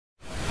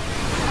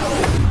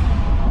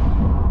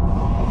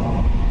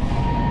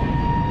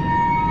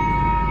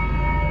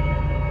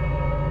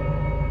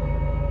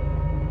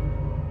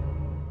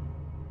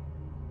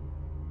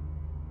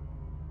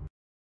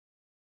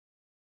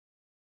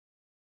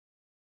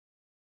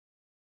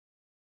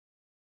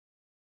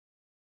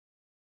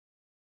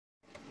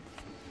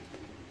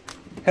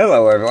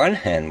Hello everyone,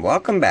 and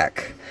welcome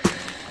back.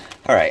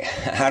 Alright,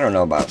 I don't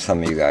know about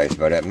some of you guys,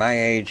 but at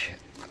my age,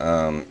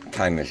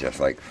 time is just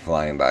like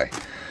flying by.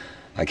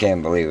 I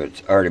can't believe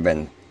it's already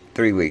been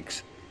 3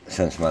 weeks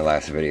since my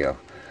last video.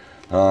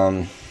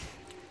 You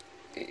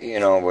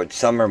know, with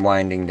summer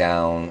winding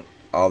down,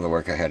 all the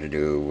work I had to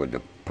do with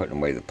the putting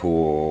away the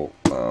pool,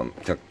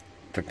 took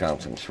down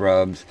some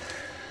shrubs,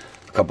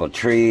 a couple of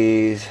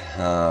trees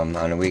on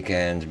the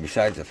weekends,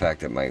 besides the fact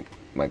that my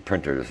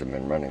printers have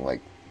been running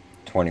like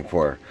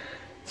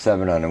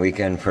 24/7 on the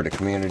weekend for the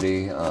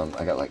community.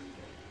 I got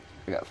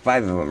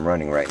 5 of them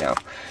running right now.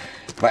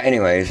 But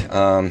anyways,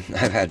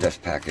 I've had this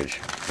package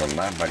from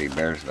my buddy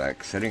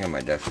BearsBack sitting on my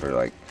desk for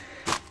like,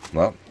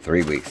 well,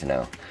 3 weeks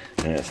now.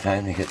 And it's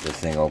time to get this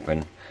thing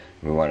open.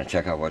 We want to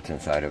check out what's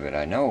inside of it.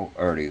 I know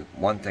already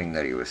one thing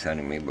that he was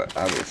sending me, but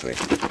obviously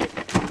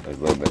there's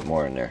a little bit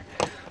more in there.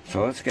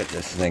 So let's get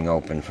this thing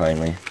open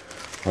finally.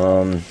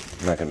 I'm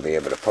not going to be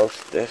able to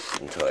post this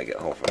until I get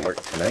home from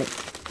work tonight.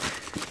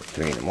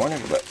 3 in the morning,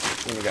 but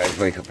when you guys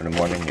wake up in the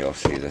morning, you'll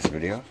see this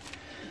video.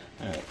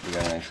 Alright, we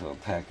got a nice little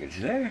package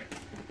there.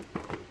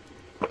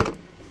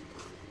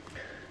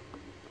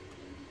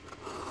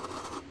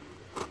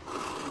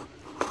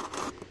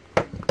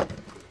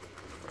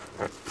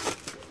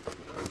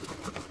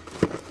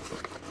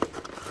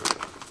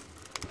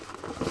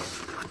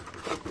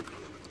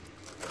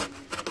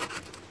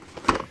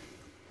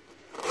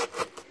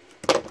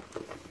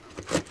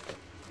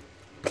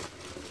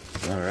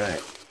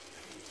 Alright.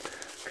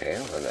 Okay,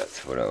 well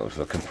that's what I was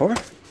looking for.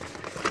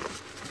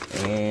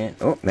 And,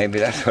 oh, maybe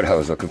that's what I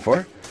was looking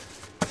for.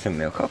 Sent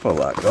me a couple of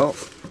lots.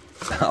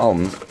 Oh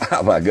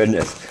my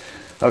goodness.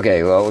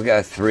 Okay, well we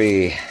got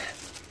 3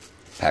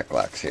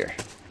 Paclocks here.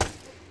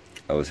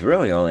 I was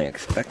really only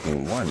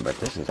expecting 1, but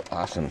this is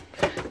awesome.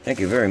 Thank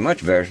you very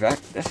much,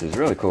 BearsBack. This is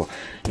really cool.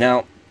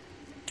 Now,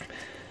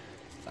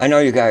 I know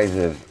you guys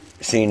have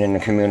seen in the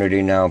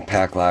community now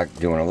Paclock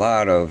doing a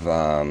lot of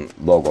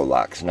logo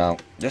locks. Now,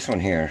 this one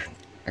here,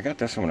 I got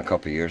this one a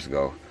couple years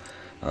ago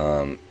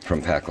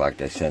from Paclock.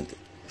 They sent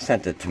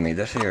it to me.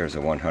 This here is a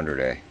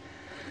 100A,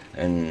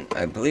 and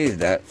I believe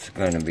that's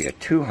going to be a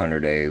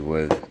 200A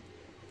with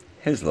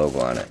his logo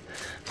on it.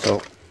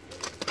 So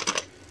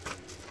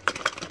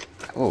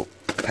I will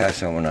pass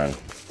that one on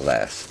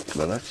last,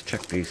 but let's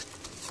check these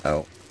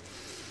out.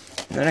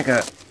 And then I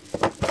got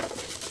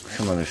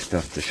some other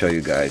stuff to show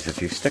you guys.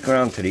 If you stick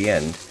around to the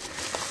end,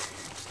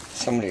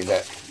 somebody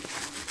that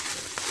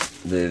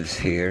lives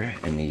here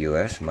in the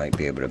US might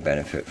be able to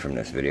benefit from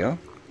this video.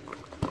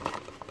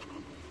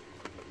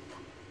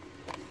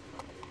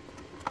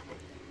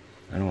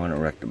 I don't want to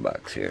wreck the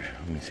box here.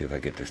 Let me see if I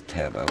get this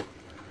tab out.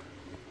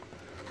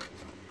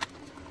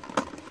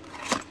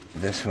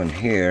 This one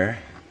here,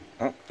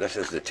 oh, this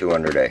is the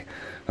 200A.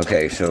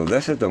 Okay, so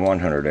this is the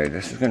 100A.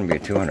 This is going to be a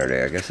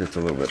 200A. I guess it's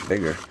a little bit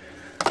bigger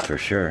for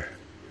sure.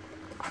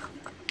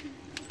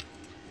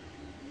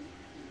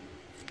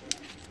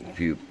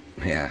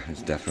 Yeah,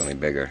 it's definitely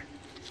bigger.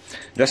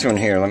 This one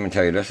here, let me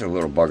tell you, this is a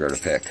little bugger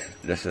to pick.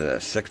 This is a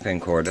 6-pin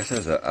core. This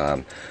is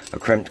a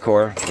crimped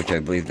core, which I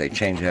believe they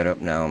changed that up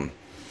now.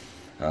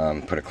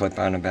 Put a clip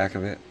on the back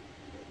of it.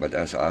 But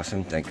that's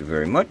awesome. Thank you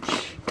very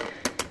much.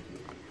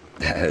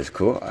 That is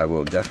cool. I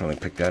will definitely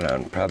pick that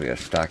on probably a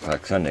stock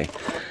lock Sunday.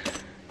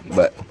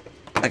 But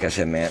like I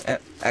said, man,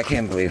 I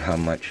can't believe how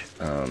much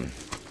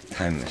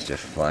time is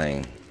just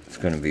flying. It's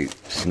going to be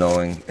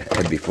snowing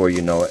before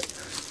you know it.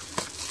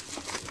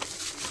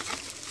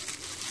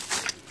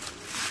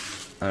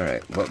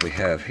 Alright, what we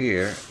have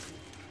here,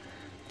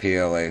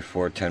 PLA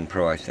 410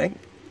 Pro. I think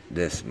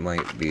this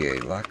might be a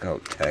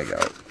lockout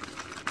tagout.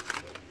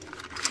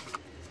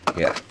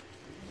 Yeah.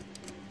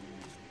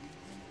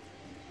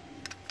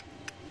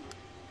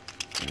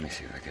 Let me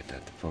see if I get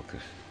that to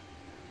focus.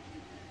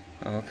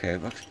 Okay,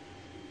 it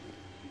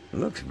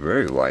looks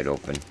very wide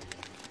open.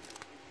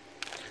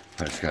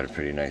 But it's got a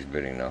pretty nice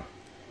bitting though.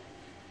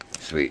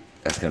 Sweet.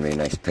 That's going to be a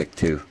nice pick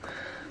too.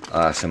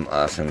 Awesome,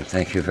 awesome.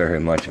 Thank you very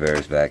much,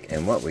 BearsBack.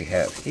 And what we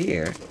have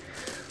here,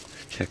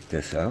 let's check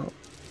this out.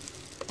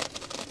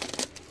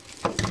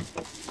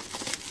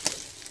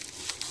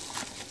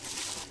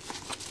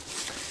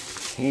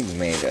 He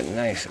made a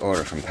nice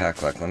order from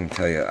Paclock. Let me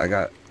tell you, I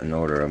got an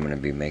order I'm going to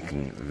be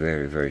making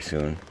very, very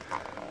soon.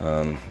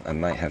 I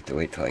might have to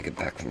wait till I get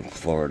back from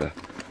Florida.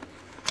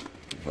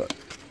 But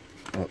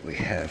what we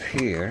have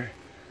here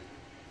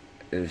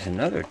is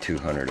another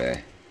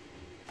 200A.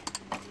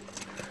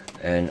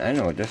 And I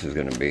know what this is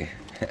going to be.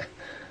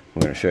 I'm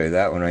going to show you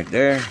that one right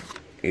there.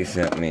 He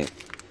sent me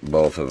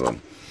both of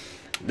them.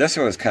 This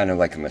one was kind of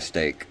like a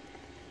mistake.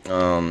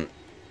 I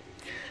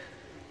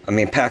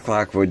mean,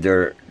 Paclock with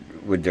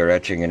their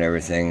etching and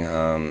everything,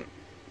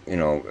 you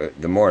know,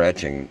 the more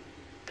etching,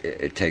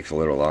 it takes a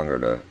little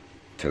longer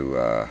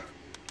to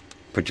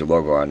put your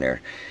logo on there.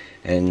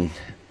 And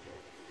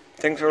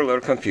things were a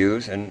little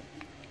confused, and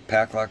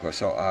Paclock was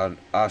so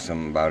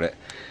awesome about it.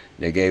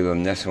 They gave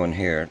him this one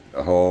here,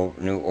 a whole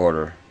new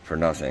order for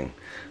nothing.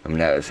 I mean,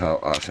 that is how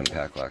awesome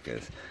Paclock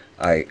is.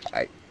 I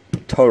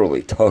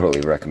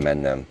totally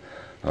recommend them.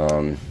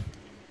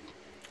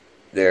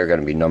 they're going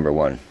to be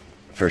 #1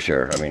 for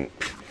sure. I mean,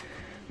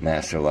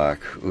 Master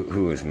Lock.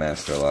 Who is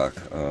Master Lock?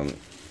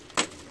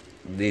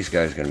 These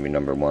guys are going to be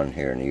 #1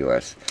 here in the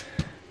U.S.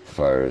 as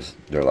far as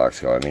their locks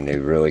go. I mean, they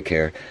really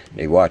care.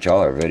 They watch all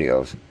our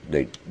videos.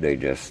 They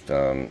just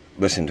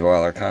listen to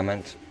all our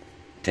comments,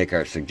 take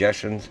our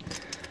suggestions,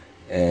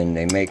 and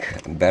they make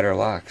better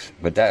locks.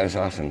 But that is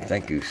awesome.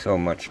 Thank you so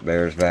much,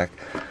 BearsBack.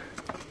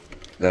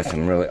 That's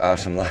some really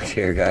awesome locks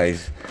here,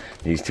 guys.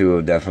 These two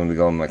will definitely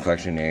go in my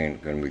collection. They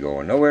ain't going to be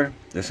going nowhere.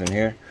 This one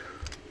here,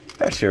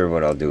 not sure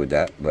what I'll do with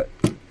that, but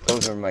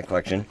those are in my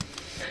collection.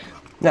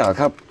 Now, a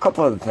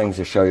couple other things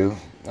to show you.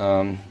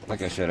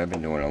 Like I said, I've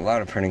been doing a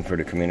lot of printing for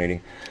the community,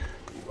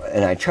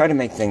 and I try to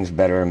make things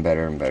better and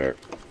better and better.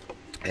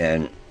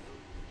 And,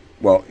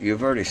 well,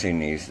 you've already seen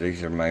these.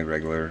 These are my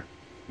regular,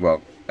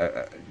 well,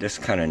 this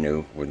kind of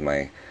new with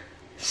my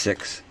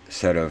 6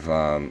 set of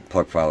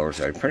plug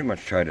followers. I pretty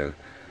much try to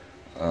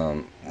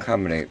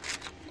accommodate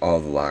all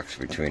the locks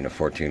between the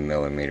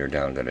 14mm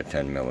down to the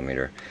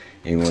 10mm,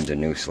 even with the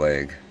new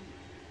slag,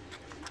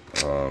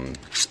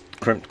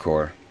 crimped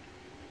core,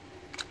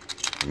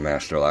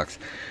 master locks.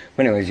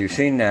 But anyways, you've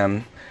seen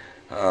them,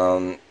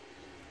 and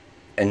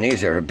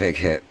these are a big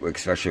hit,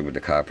 especially with the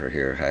copper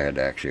here. I had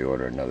to actually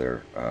order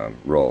another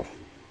roll.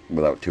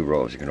 Without 2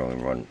 rolls, you can only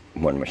run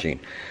 1 machine.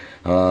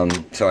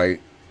 So I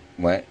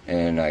went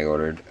and I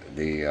ordered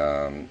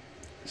the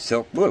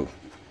silk blue,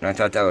 and I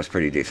thought that was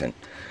pretty decent.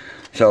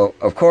 So,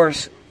 of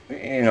course,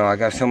 you know, I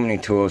got so many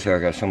tools here, I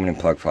got so many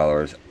plug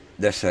followers.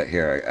 This set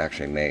here I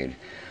actually made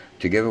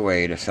to give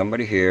away to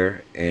somebody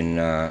here in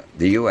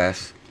the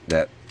U.S.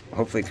 that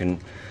hopefully can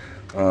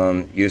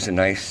use a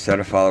nice set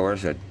of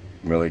followers that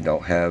really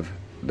don't have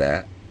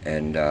that.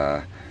 And,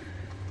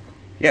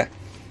 yeah,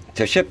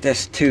 to ship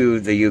this to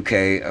the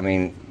UK, I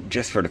mean,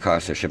 just for the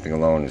cost of shipping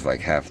alone is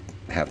like half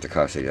the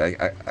cost of these.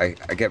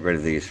 I get rid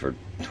of these for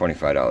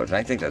 $25, and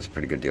I think that's a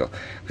pretty good deal,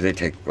 because they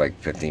take like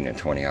 15 and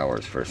 20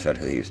 hours for a set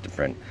of these to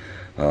print.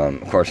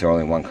 Of course, they're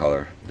only one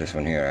color. This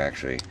one here, I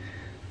actually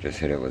just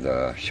hit it with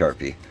a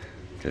Sharpie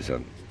just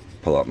to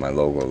pull out my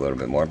logo a little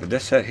bit more. But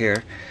this set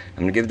here,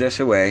 I'm going to give this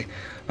away.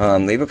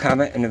 Leave a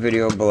comment in the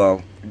video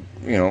below,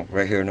 you know,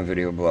 right here in the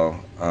video below.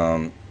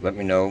 Let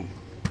me know,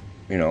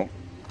 you know,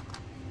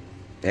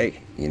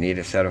 hey, you need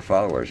a set of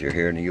followers. You're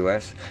here in the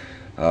U.S.,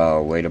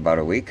 wait about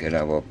a week, and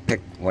I will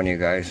pick one of you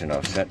guys, and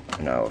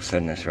I'll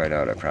send this right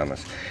out, I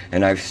promise.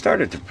 And I've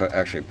started to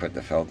actually put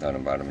the felt on the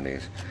bottom of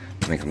these,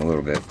 make them a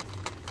little bit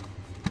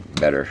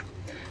better,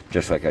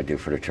 just like I do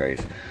for the trays.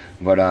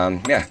 But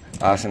yeah,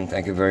 awesome.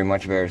 Thank you very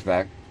much,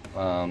 BearsBack.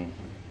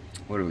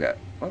 What do we got?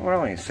 Well, we're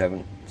only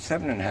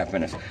 7.5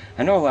 minutes.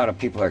 I know a lot of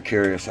people are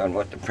curious on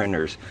what the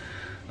printers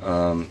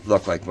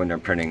look like when they're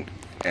printing,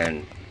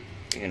 and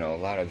you know, a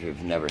lot of you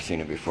have never seen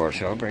it before,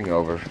 so I'll bring you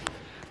over.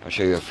 I'll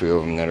show you a few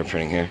of them that are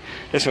printing here.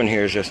 This one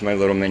here is just my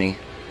little mini.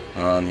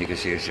 You can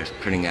see it's just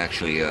printing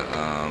actually,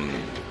 I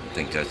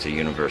think that's a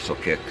universal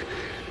kick.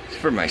 It's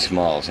for my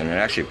smalls, and it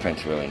actually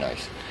prints really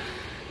nice.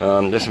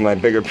 This is my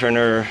bigger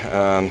printer.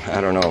 I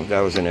don't know,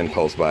 that was an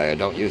impulse buy. I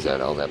don't use that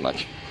all that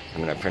much. I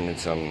mean, I printed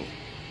some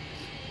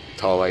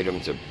tall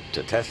items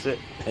to test it,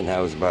 and that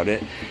was about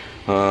it.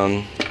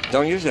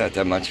 Don't use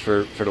that much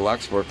for the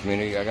lock sport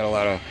community. I got a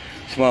lot of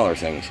smaller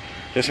things.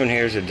 This one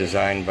here is a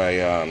design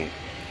by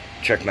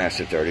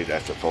Checkmaster 30.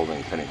 That's a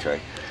folding printing tray.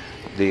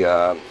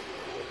 The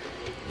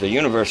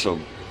universal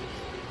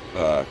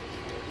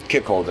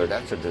kick holder,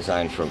 that's a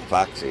design from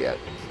Foxy at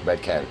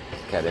Red Cat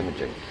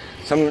Imaging.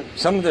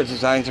 Some of the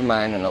designs are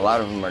mine, and a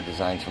lot of them are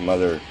designs from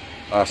other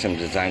awesome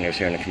designers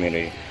here in the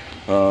community.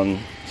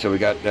 So we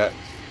got that.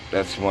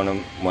 That's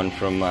one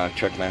from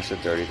Checkmaster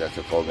 30. That's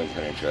a folding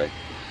printing tray.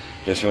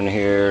 This one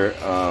here,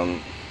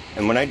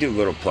 and when I do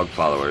little plug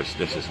followers,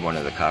 this is one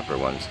of the copper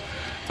ones.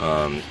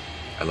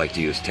 I like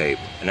to use tape,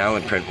 and I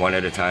only print one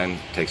at a time.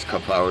 It takes a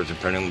couple hours to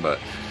print them, but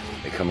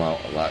they come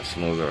out a lot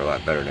smoother, a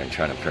lot better than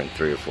trying to print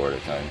 3 or 4 at a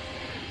time.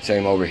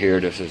 Same over here.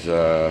 This is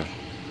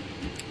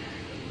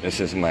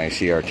my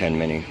CR10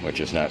 mini, which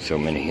is not so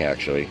mini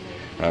actually.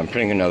 I'm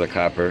printing another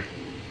copper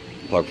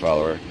plug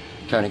follower.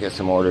 Trying to get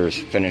some orders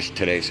finished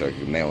today so I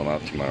can mail them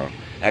out tomorrow.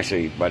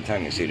 Actually, by the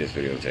time you see this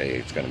video today,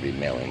 it's going to be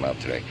mailing them out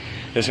today.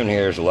 This one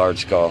here is a large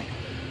skull.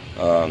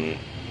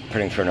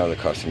 Printing for another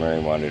customer.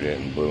 He wanted it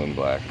in blue and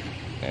black,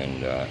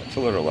 and it's a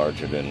little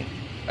larger than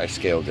I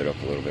scaled it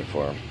up a little bit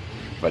for him.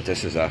 But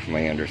this is off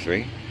my Under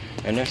 3,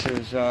 and this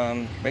is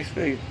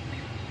basically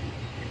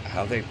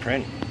how they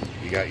print.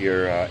 You got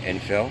your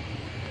infill.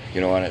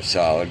 You don't want it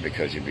solid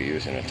because you'd be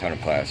using a ton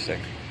of plastic.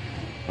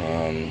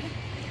 Then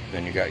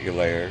you got your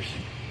layers.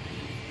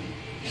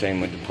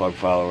 Same with the plug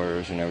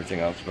followers and everything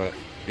else. But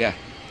yeah,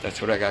 that's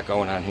what I got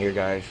going on here,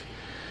 guys.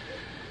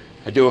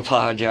 I do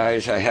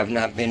apologize. I have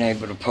not been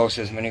able to post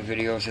as many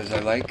videos as I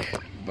like,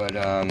 but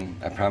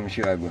I promise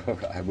you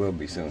I will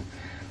be soon.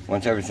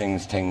 Once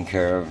everything's taken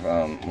care of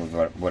with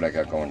what I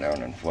got going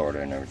down in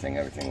Florida and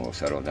everything will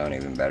settle down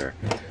even better.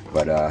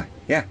 But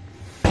yeah,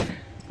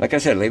 like I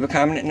said, leave a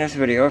comment in this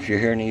video if you're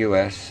here in the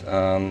US.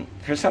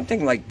 For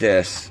something like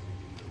this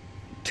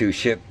to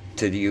ship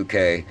to the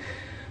UK,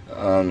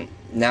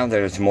 now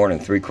that it's more than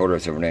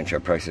 3/4 of an inch, our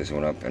prices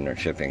went up and they're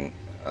shipping.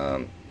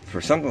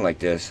 For something like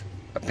this,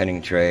 a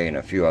pinning tray and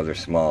a few other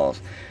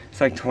smalls,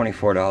 it's like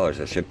 $24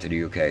 to ship to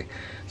the UK.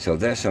 So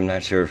this, I'm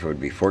not sure if it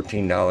would be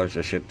 $14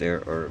 to ship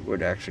there, or it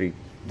would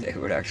they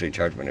would actually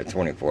charge me the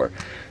 $24.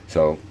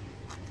 So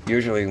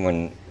usually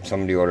when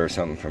somebody orders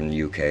something from the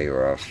UK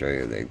or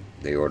Australia,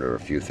 they order a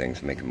few things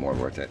to make it more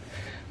worth it.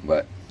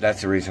 But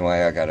that's the reason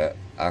why I gotta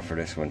offer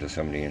this one to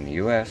somebody in the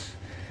US,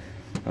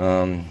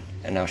 and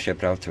I'll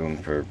ship it out to them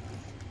for,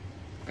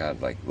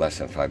 God, like less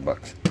than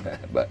 $5.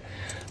 But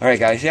alright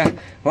guys, yeah,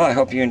 well, I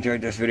hope you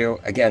enjoyed this video.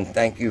 Again,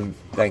 thank you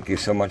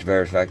so much,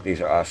 BearsBack.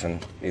 These are awesome.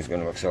 These are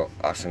going to look so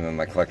awesome in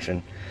my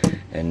collection.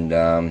 And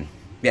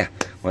yeah,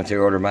 once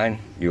you order mine,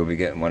 you'll be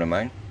getting one of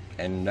mine.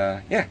 And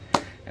yeah,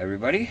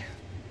 everybody,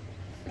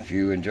 if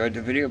you enjoyed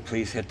the video,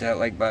 please hit that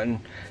like button.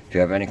 If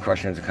you have any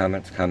questions or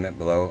comments, comment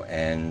below.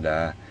 And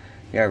yeah,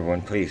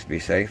 everyone, please be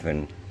safe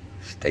and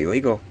stay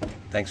legal.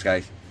 Thanks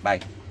guys,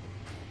 bye.